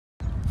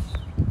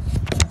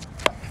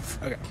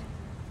Okay.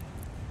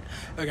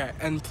 Okay,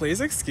 and please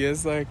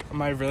excuse, like,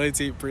 my really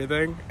deep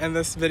breathing in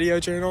this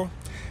video journal,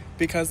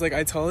 because, like,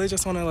 I totally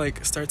just want to,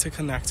 like, start to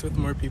connect with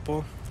more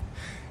people,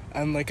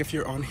 and, like, if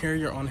you're on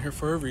here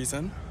for a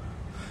reason.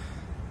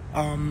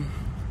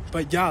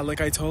 But yeah,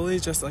 like, I totally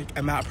just, like,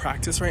 am at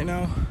practice right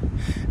now,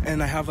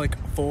 and I have, like,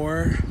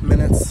 4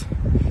 minutes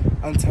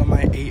until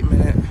my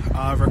 8-minute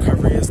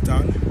recovery is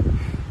done,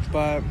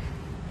 but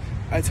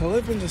I totally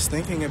have been just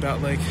thinking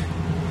about, like,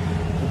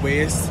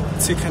 ways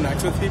to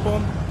connect with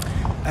people.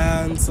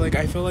 And like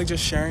I feel like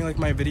just sharing like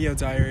my video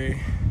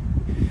diary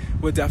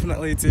would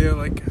definitely do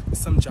like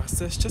some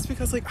justice, just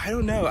because like I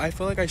don't know, I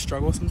feel like I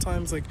struggle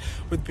sometimes like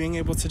with being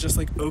able to just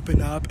like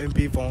open up and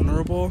be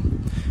vulnerable,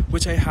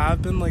 which I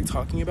have been like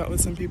talking about with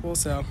some people.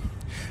 So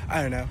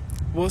I don't know,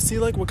 we'll see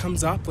like what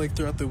comes up like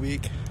throughout the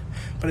week,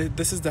 but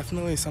this is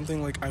definitely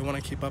something like I want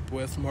to keep up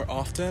with more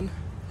often.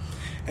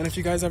 And if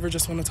you guys ever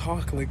just want to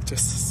talk, like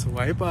just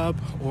swipe up,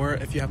 or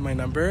if you have my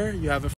number, you have a